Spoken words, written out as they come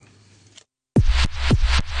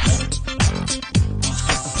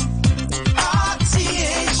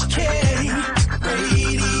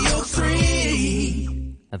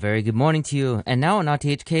very good morning to you. And now on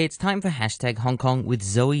RTHK, it's time for Hashtag Hong Kong with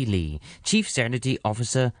Zoe Lee, Chief Strategy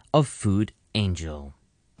Officer of Food Angel.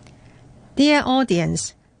 Dear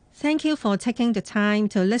audience, thank you for taking the time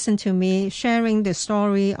to listen to me sharing the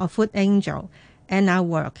story of Food Angel and our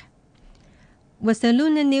work. With the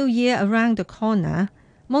Lunar New Year around the corner,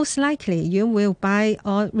 most likely you will buy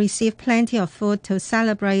or receive plenty of food to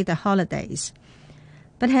celebrate the holidays.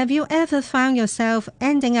 But have you ever found yourself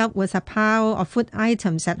ending up with a pile of food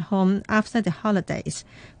items at home after the holidays,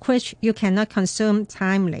 which you cannot consume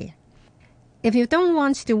timely? If you don't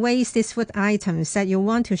want to waste these food items that you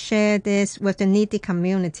want to share this with the needy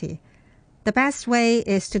community, the best way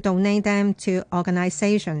is to donate them to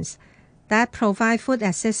organizations that provide food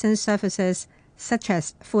assistance services such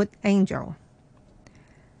as Food Angel.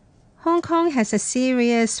 Hong Kong has a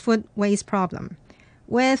serious food waste problem,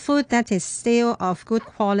 where food that is still of good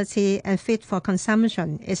quality and fit for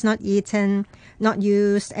consumption is not eaten, not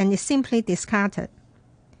used, and is simply discarded.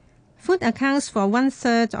 Food accounts for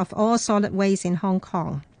 1/3 of all solid waste in Hong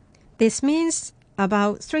Kong. This means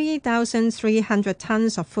about 3,300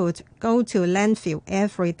 tons of food go to landfill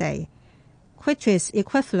every day, which is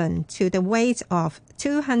equivalent to the weight of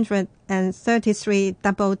 233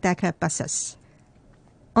 double-decker buses.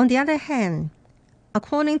 On the other hand,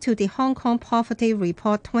 according to the Hong Kong Poverty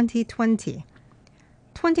Report 2020,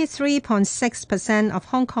 23.6% of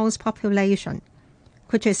Hong Kong's population,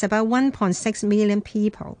 which is about 1.6 million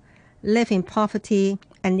people, live in poverty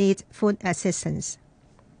and need food assistance.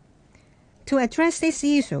 To address this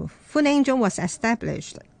issue, Food Angel was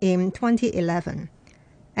established in 2011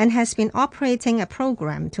 and has been operating a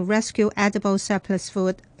program to rescue edible surplus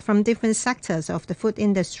food from different sectors of the food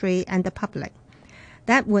industry and the public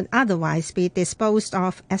that would otherwise be disposed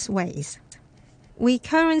of as waste. We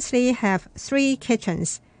currently have 3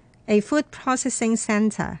 kitchens, a food processing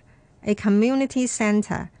center, a community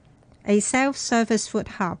center, a self-service food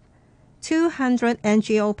hub, 200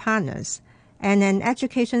 NGO partners, and an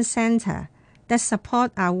education center that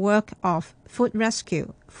support our work of food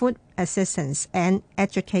rescue, food assistance, and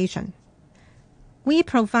education. We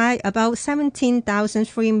provide about 17,000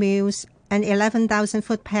 free meals and 11,000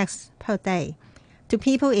 food packs per day to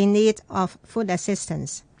people in need of food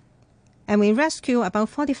assistance. And we rescue about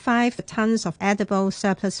 45 tons of edible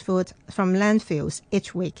surplus food from landfills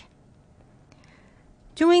each week.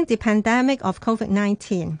 During the pandemic of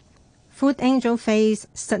COVID-19, Food Angel faced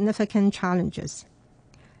significant challenges.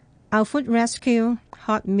 Our food rescue,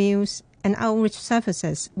 hot meals, and outreach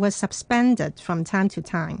services were suspended from time to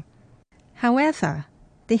time. However,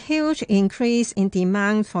 the huge increase in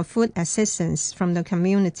demand for food assistance from the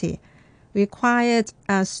community required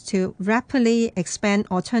us to rapidly expand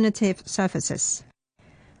alternative services.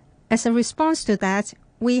 As a response to that,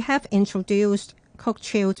 we have introduced cooked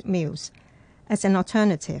chilled meals as an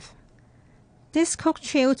alternative. These cooked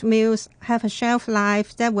chilled meals have a shelf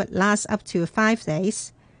life that would last up to 5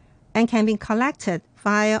 days and can be collected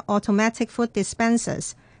via automatic food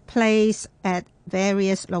dispensers placed at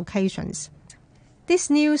various locations. This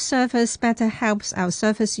new service better helps our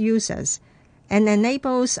service users and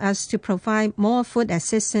enables us to provide more food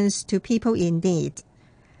assistance to people in need,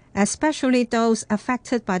 especially those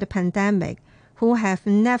affected by the pandemic who have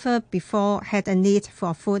never before had a need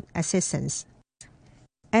for food assistance.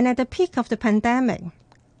 And at the peak of the pandemic,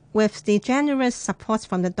 with the generous support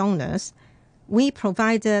from the donors, we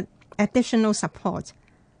provided additional support,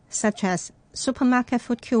 such as supermarket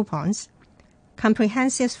food coupons,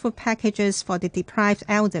 comprehensive food packages for the deprived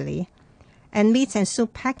elderly, and meat and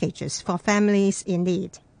soup packages for families in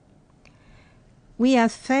need. We are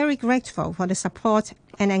very grateful for the support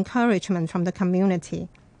and encouragement from the community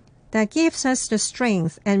that gives us the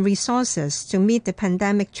strength and resources to meet the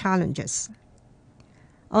pandemic challenges.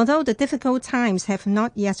 Although the difficult times have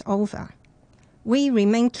not yet over, we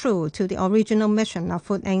remain true to the original mission of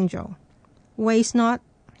Food Angel: waste not,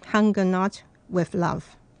 hunger not, with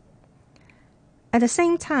love. At the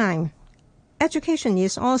same time, education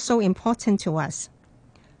is also important to us.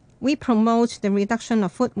 We promote the reduction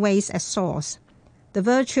of food waste at source, the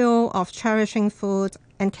virtue of cherishing food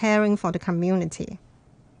and caring for the community.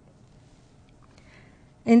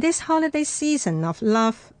 In this holiday season of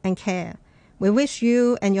love and care, we wish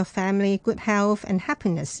you and your family good health and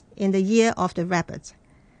happiness in the Year of the Rabbit.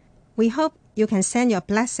 We hope you can send your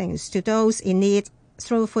blessings to those in need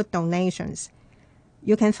through food donations.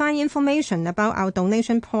 You can find information about our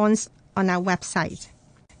donation points on our website.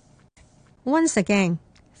 Once again,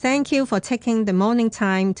 thank you for taking the morning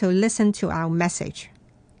time to listen to our message.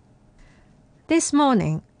 This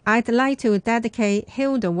morning, I'd like to dedicate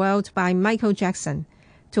Heal the World by Michael Jackson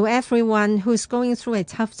to everyone who's going through a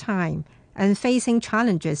tough time and facing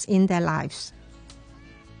challenges in their lives.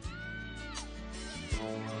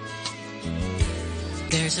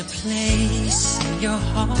 There's a place in your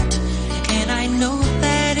heart, and I know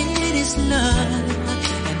that it is love.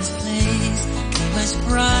 And this place is much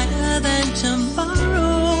brighter than tomorrow.